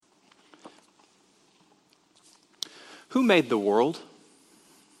Who made the world?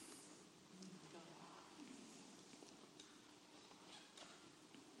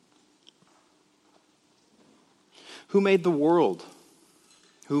 Who made the world?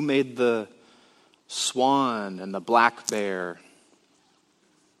 Who made the swan and the black bear?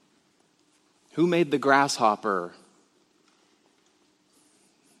 Who made the grasshopper?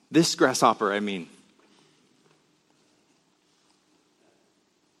 This grasshopper, I mean.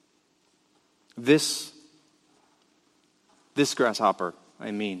 This grasshopper,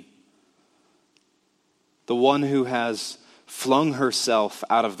 I mean. The one who has flung herself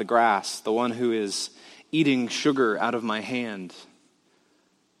out of the grass, the one who is eating sugar out of my hand,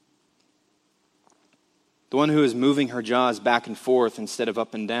 the one who is moving her jaws back and forth instead of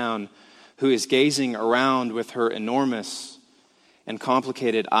up and down, who is gazing around with her enormous and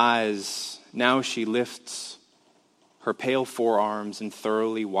complicated eyes. Now she lifts her pale forearms and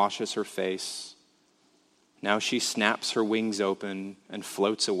thoroughly washes her face. Now she snaps her wings open and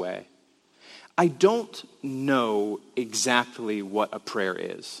floats away. I don't know exactly what a prayer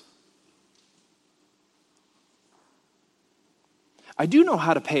is. I do know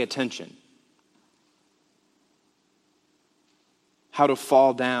how to pay attention, how to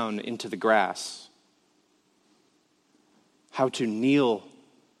fall down into the grass, how to kneel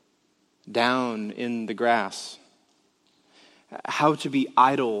down in the grass, how to be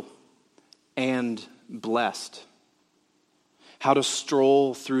idle and blessed, how to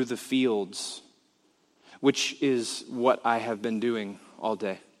stroll through the fields, which is what I have been doing all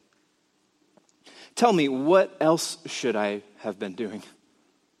day. Tell me, what else should I have been doing?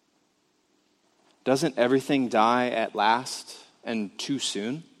 Doesn't everything die at last and too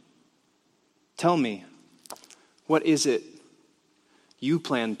soon? Tell me, what is it you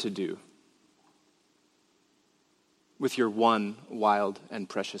plan to do with your one wild and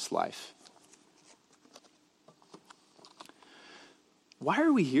precious life? Why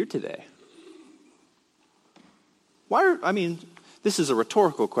are we here today? This is a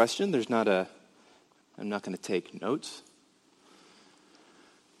rhetorical question. I'm not going to take notes.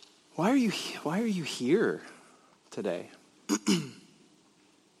 Why are you here today?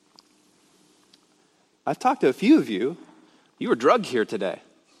 I've talked to a few of you. You were drugged here today.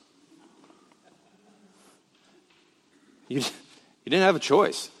 You didn't have a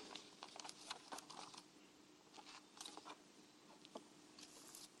choice.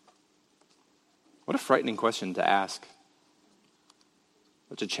 What a frightening question to ask.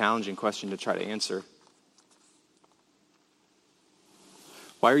 Such a challenging question to try to answer.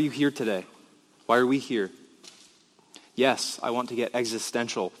 Why are you here today? Why are we here? Yes, I want to get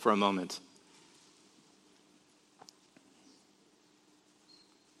existential for a moment.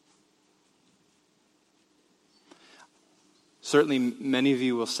 Certainly, many of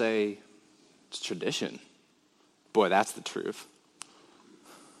you will say, it's tradition. Boy, that's the truth.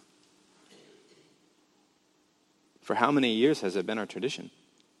 For how many years has it been our tradition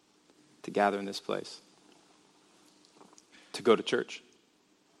to gather in this place? To go to church?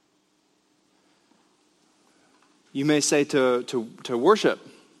 You may say to worship.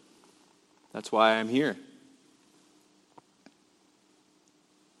 That's why I'm here.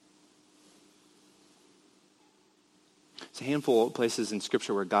 There's a handful of places in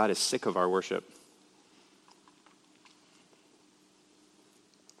Scripture where God is sick of our worship.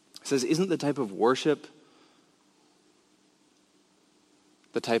 It says, isn't the type of worship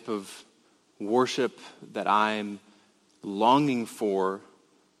that I'm longing for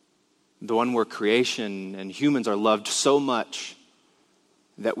the one where creation and humans are loved so much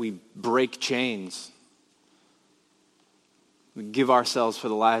that we break chains? We give ourselves for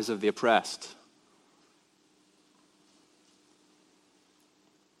the lives of the oppressed.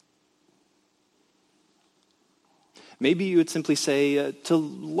 Maybe you would simply say, to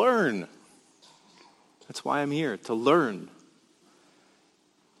learn. That's why I'm here, to learn.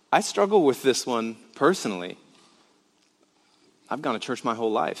 I struggle with this one personally. I've gone to church my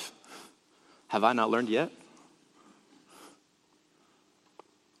whole life. Have I not learned yet?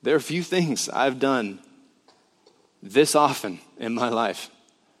 There are few things I've done this often in my life.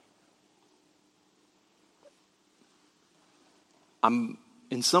 I'm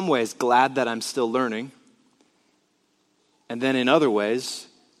in some ways glad that I'm still learning. And then in other ways,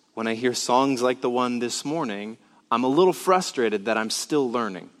 when I hear songs like the one this morning, I'm a little frustrated that I'm still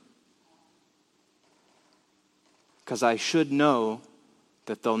learning. Because I should know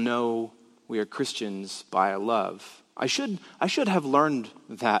that they'll know we are Christians by love. I should have learned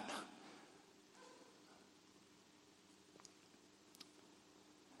that.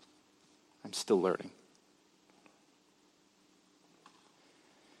 I'm still learning.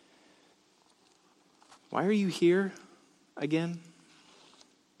 Why are you here? again?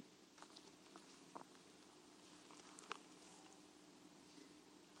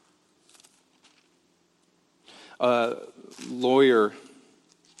 A lawyer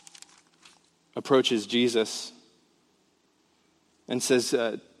approaches Jesus and says,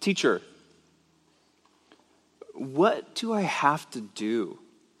 "Teacher, what do I have to do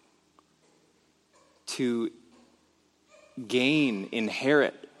to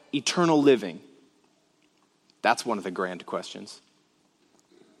inherit eternal living?" That's one of the grand questions.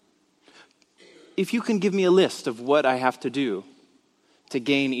 If you can give me a list of what I have to do to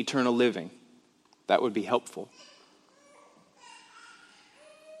gain eternal living, that would be helpful.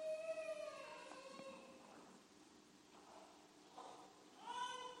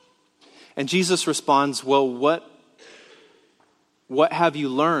 And Jesus responds, "Well, what have you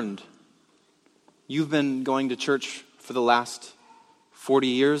learned? You've been going to church for the last 40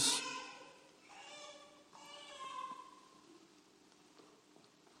 years.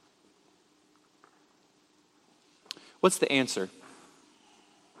 What's the answer?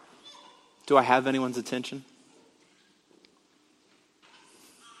 Do I have anyone's attention?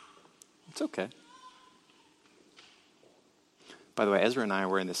 It's okay. By the way, Ezra and I are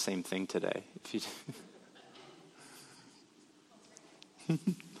wearing the same thing today.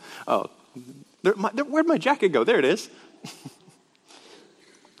 Oh, where'd my jacket go? There it is.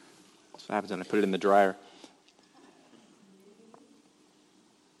 That's what happens when I put it in the dryer.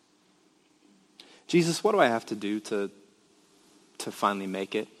 Jesus, what do I have to do to finally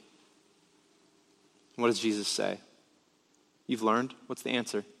make it? What does Jesus say? You've learned? What's the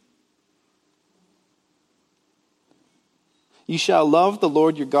answer? You shall love the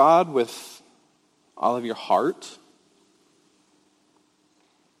Lord your God with all of your heart,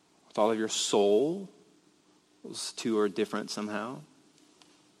 with all of your soul. Those two are different somehow.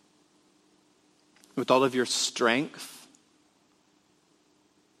 With all of your strength,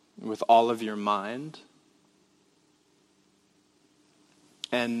 with all of your mind.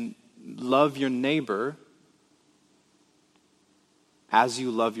 And love your neighbor as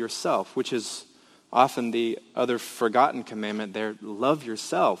you love yourself, which is often the other forgotten commandment there. Love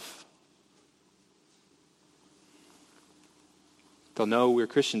yourself. They'll know we're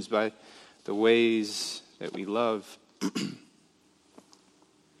Christians by the ways that we love.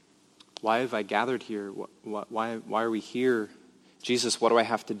 Why have I gathered here? Why are we here? Jesus, what do I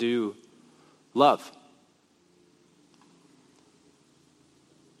have to do? Love.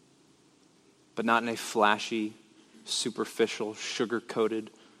 But not in a flashy, superficial, sugar-coated,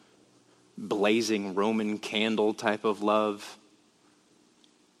 blazing Roman candle type of love.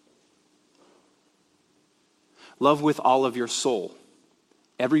 Love with all of your soul,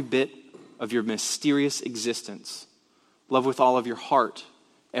 every bit of your mysterious existence. Love with all of your heart,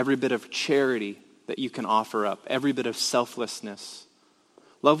 every bit of charity that you can offer up, every bit of selflessness.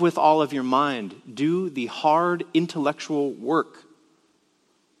 Love with all of your mind. Do the hard intellectual work.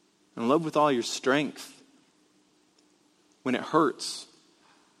 And love with all your strength. When it hurts,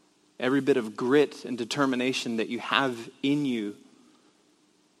 every bit of grit and determination that you have in you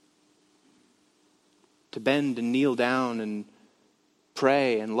to bend and kneel down and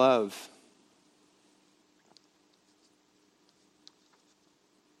pray and love.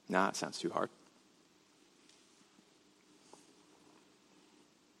 Nah, it sounds too hard.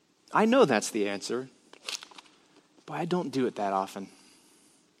 I know that's the answer, but I don't do it that often.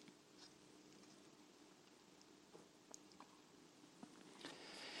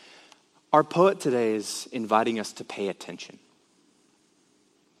 Our poet today is inviting us to pay attention.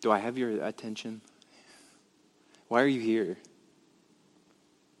 Do I have your attention? Why are you here?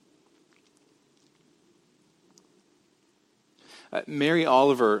 Mary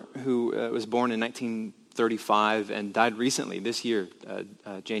Oliver, who was born in 1935 and died recently, this year,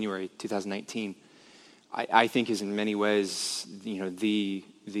 January 2019, I think is in many ways, the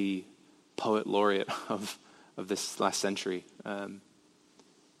poet laureate of this last century.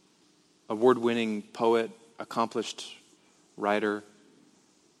 Award-winning poet, accomplished writer.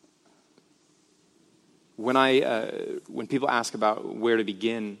 When people ask about where to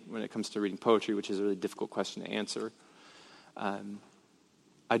begin when it comes to reading poetry, which is a really difficult question to answer,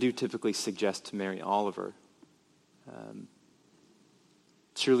 I do typically suggest to Mary Oliver.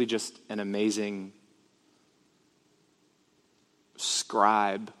 Truly just an amazing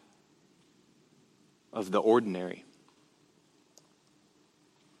scribe of the ordinary.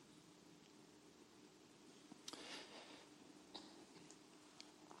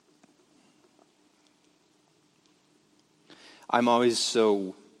 I'm always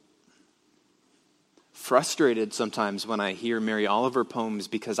so frustrated sometimes when I hear Mary Oliver poems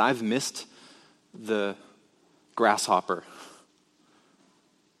because I've missed the grasshopper.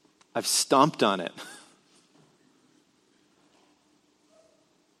 I've stomped on it.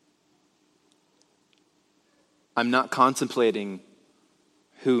 I'm not contemplating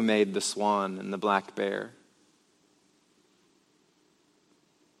who made the swan and the black bear.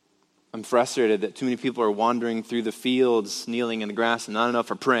 I'm frustrated that too many people are wandering through the fields, kneeling in the grass, and not enough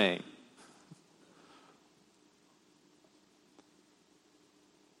are praying.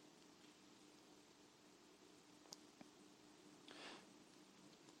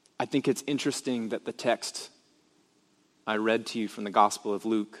 I think it's interesting that the text I read to you from the Gospel of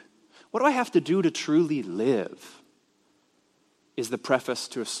Luke, what do I have to do to truly live, is the preface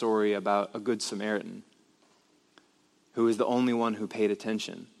to a story about a good Samaritan who is the only one who paid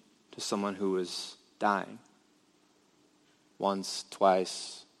attention to someone who was dying. Once,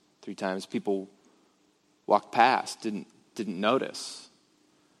 twice, 3 times. People walked past, didn't notice.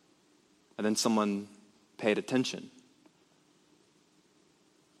 And then someone paid attention.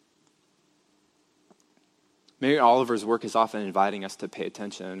 Mary Oliver's work is often inviting us to pay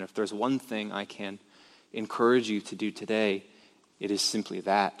attention. And if there's one thing I can encourage you to do today, it is simply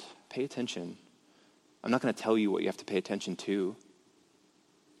that. Pay attention. I'm not going to tell you what you have to pay attention to.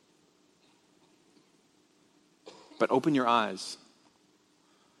 But open your eyes.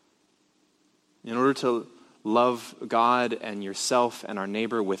 In order to love God and yourself and our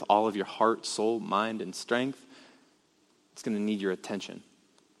neighbor with all of your heart, soul, mind, and strength, it's going to need your attention.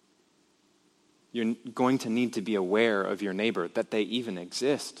 You're going to need to be aware of your neighbor, that they even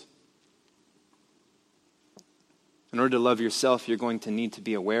exist. In order to love yourself, you're going to need to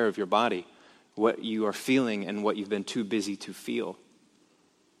be aware of your body, what you are feeling and what you've been too busy to feel.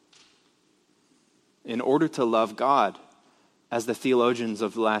 In order to love God, as the theologians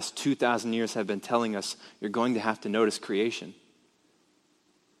of the last 2,000 years have been telling us, you're going to have to notice creation.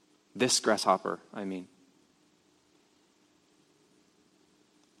 This grasshopper, I mean.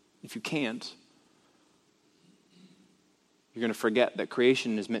 If you can't, you're going to forget that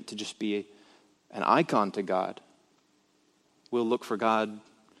creation is meant to just be an icon to God. We'll look for God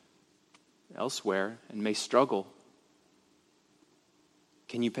elsewhere and may struggle.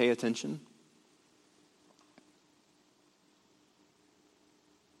 Can you pay attention?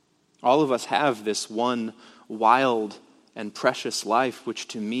 All of us have this one wild and precious life, which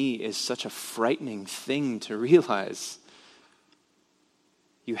to me is such a frightening thing to realize.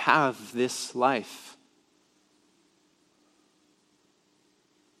 You have this life.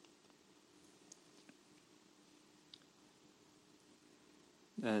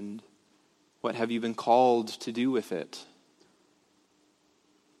 And what have you been called to do with it?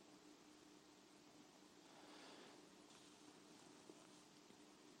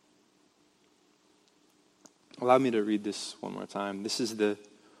 Allow me to read this one more time. This is the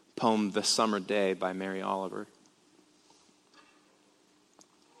poem, "The Summer Day" by Mary Oliver.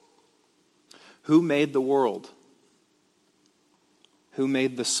 Who made the world? Who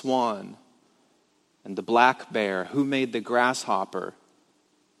made the swan and the black bear? Who made the grasshopper?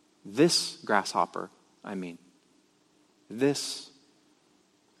 This grasshopper, I mean. This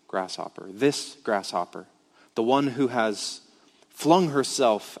grasshopper. This grasshopper. The one who has flung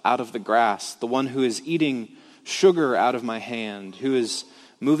herself out of the grass. The one who is eating sugar out of my hand. Who is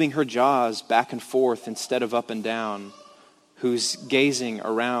moving her jaws back and forth instead of up and down. Who's gazing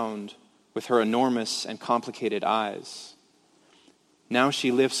around with her enormous and complicated eyes. Now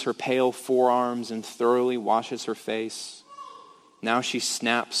she lifts her pale forearms and thoroughly washes her face. Now she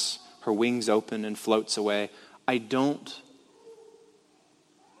snaps her wings open and floats away. I don't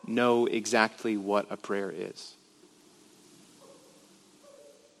know exactly what a prayer is.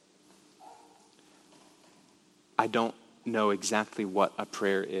 I don't know exactly what a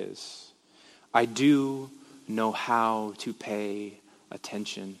prayer is. I do know how to pay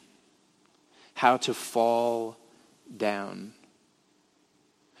attention, how to fall down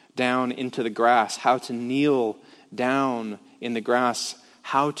into the grass, how to kneel down in the grass,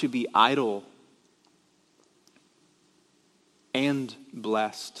 how to be idle and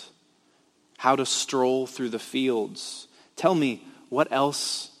blessed, how to stroll through the fields. Tell me, what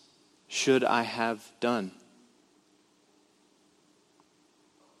else should I have done?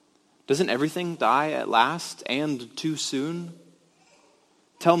 Doesn't everything die at last and too soon?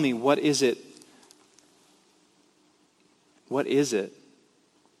 Tell me, what is it? What is it?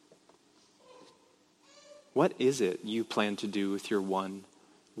 What is it you plan to do with your one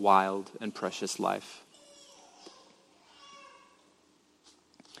wild and precious life?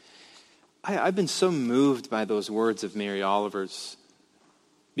 I've been so moved by those words of Mary Oliver's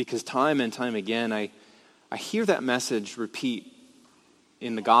because time and time again I hear that message repeat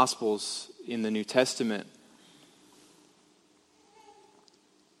in the Gospels, in the New Testament.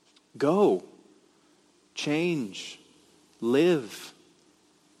 Go, change, live,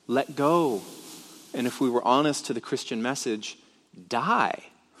 let go. And if we were honest to the Christian message, die.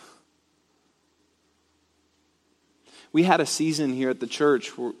 We had a season here at the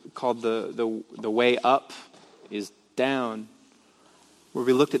church called the Way Up is Down, where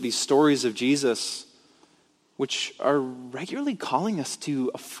we looked at these stories of Jesus, which are regularly calling us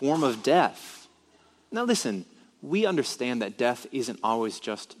to a form of death. Now listen, we understand that death isn't always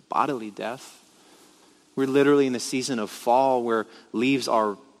just bodily death. We're literally in the season of fall where leaves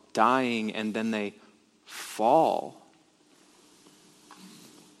are dying and then they fall.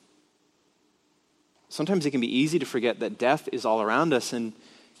 Sometimes it can be easy to forget that death is all around us, and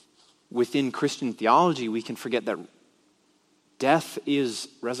within Christian theology, we can forget that death is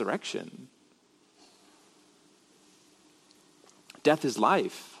resurrection. Death is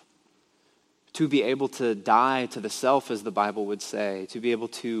life. To be able to die to the self, as the Bible would say, to be able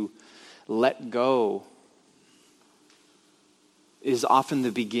to let go, is often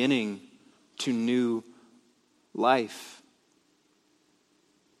the beginning to new life.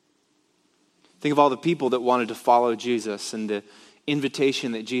 Think of all the people that wanted to follow Jesus and the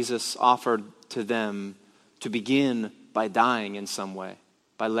invitation that Jesus offered to them to begin by dying in some way,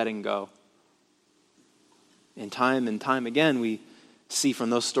 by letting go. And time again, we see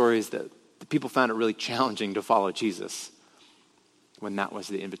from those stories that the people found it really challenging to follow Jesus when that was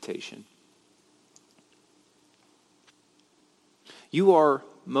the invitation. You are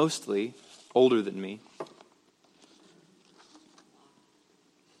mostly older than me.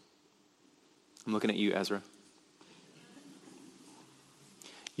 I'm looking at you, Ezra.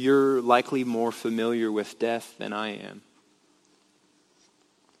 You're likely more familiar with death than I am.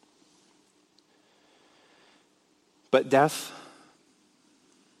 But death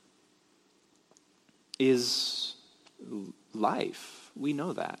is life. We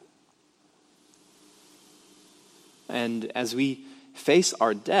know that. And as we face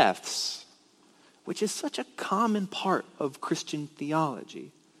our deaths, which is such a common part of Christian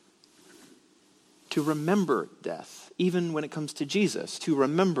theology, to remember death, even when it comes to Jesus, to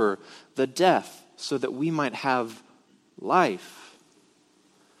remember the death so that we might have life.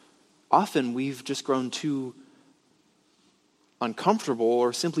 Often we've just grown too uncomfortable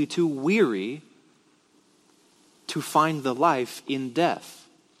or simply too weary to find the life in death.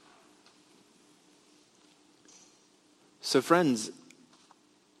 So friends,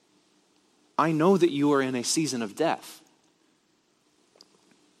 I know that you are in a season of death.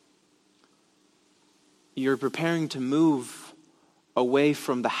 You're preparing to move away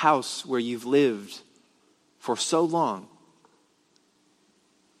from the house where you've lived for so long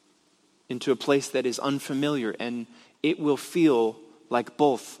into a place that is unfamiliar, and it will feel like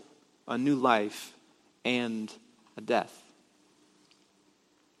both a new life and a death.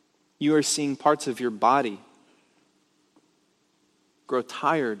 You are seeing parts of your body grow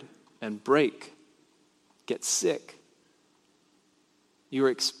tired and break, get sick. You are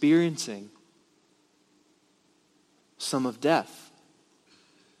experiencing some of death.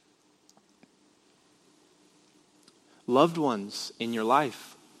 Loved ones in your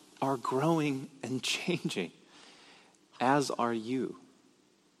life are growing and changing, as are you.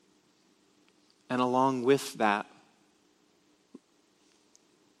 And along with that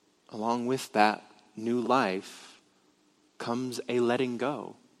new life comes a letting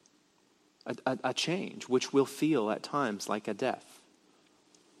go, a change, which will feel at times like a death.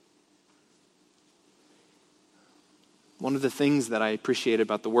 One of the things that I appreciate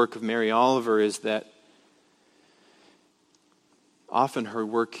about the work of Mary Oliver is that often her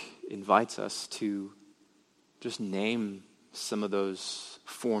work invites us to just name some of those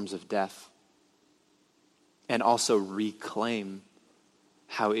forms of death and also reclaim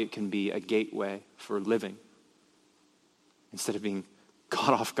how it can be a gateway for living instead of being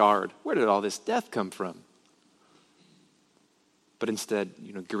caught off guard. Where did all this death come from? But instead,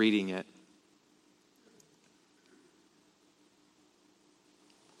 greeting it.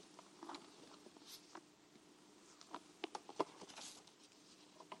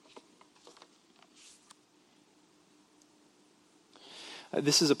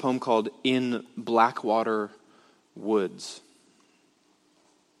 This is a poem called In Blackwater Woods.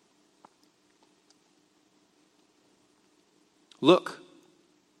 Look,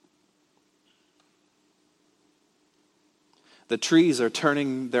 the trees are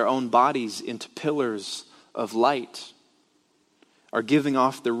turning their own bodies into pillars of light, are giving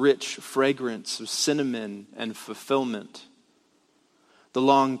off the rich fragrance of cinnamon and fulfillment. The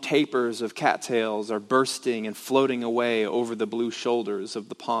long tapers of cattails are bursting and floating away over the blue shoulders of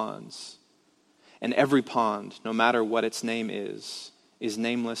the ponds. And every pond, no matter what its name is is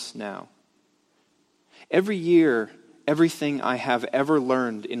nameless now. Every year, everything I have ever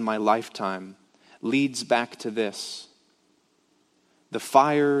learned in my lifetime leads back to this: the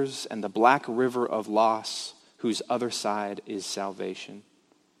fires and the black river of loss, whose other side is salvation,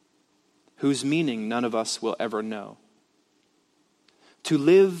 whose meaning none of us will ever know. To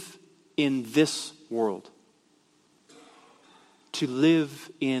live in this world, to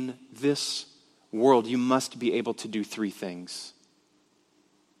live in this world, you must be able to do three things.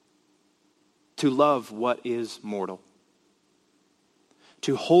 To love what is mortal.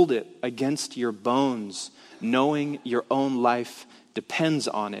 To hold it against your bones, knowing your own life depends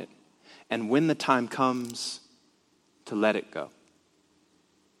on it. And when the time comes, to let it go.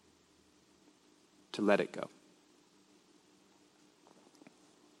 To let it go.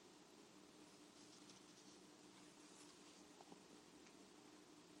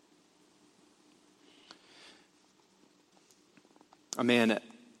 A man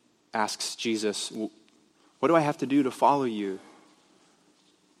asks Jesus, "What do I have to do to follow you?"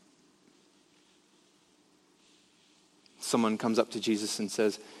 Someone comes up to Jesus and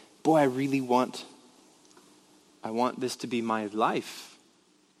says, "Boy, I want this to be my life."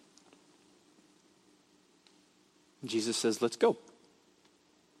 Jesus says, "Let's go."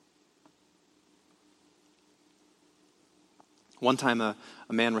 One time a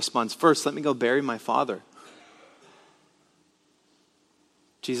man responds, "First, let me go bury my father."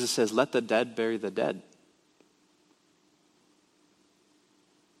 Jesus says, "Let the dead bury the dead."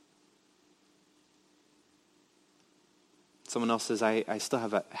 Someone else says, I still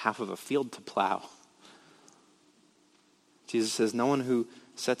have half of a field to plow. Jesus says, no one who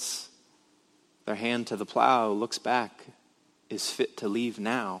sets their hand to the plow, looks back, is fit to leave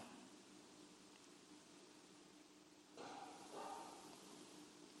now.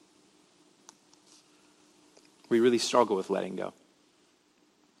 We really struggle with letting go,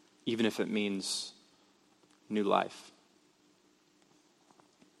 even if it means new life.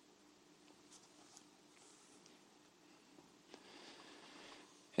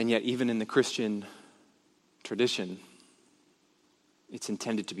 And yet, even in the Christian tradition, it's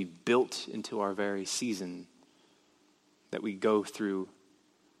intended to be built into our very season, that we go through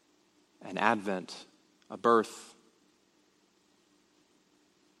an advent, a birth,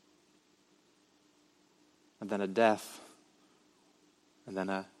 and then a death, and then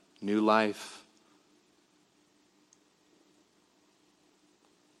a new life.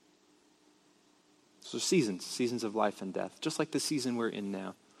 So seasons of life and death, just like the season we're in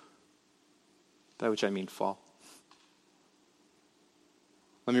now, by which I mean fall.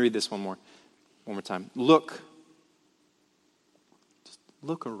 Let me read this one more time. Just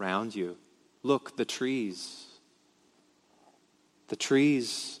look around you. Look, the trees. The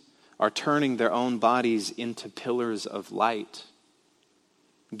trees are turning their own bodies into pillars of light,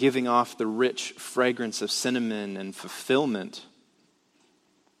 giving off the rich fragrance of cinnamon and fulfillment.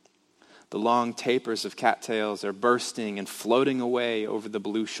 The long tapers of cattails are bursting and floating away over the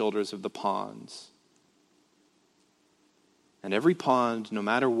blue shoulders of the ponds. And every pond, no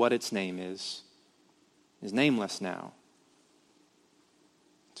matter what its name is nameless now.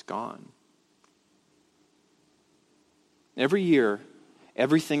 It's gone. Every year,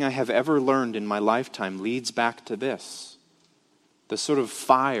 everything I have ever learned in my lifetime leads back to this: the sort of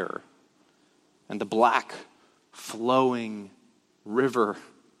fire and the black flowing river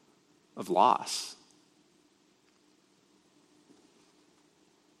of loss,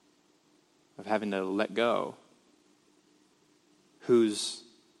 of having to let go, whose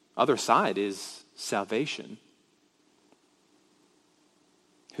other side is salvation,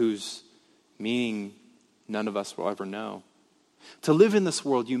 whose meaning none of us will ever know. To live in this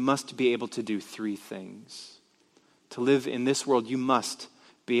world, you must be able to do three things. To live in this world, you must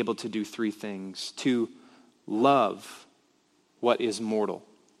be able to do three things. To love what is mortal,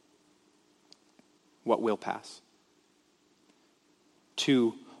 what will pass.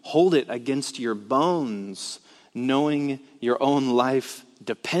 To hold it against your bones, knowing your own life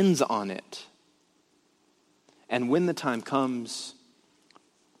depends on it. And when the time comes,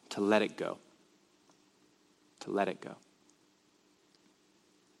 to let it go. To let it go.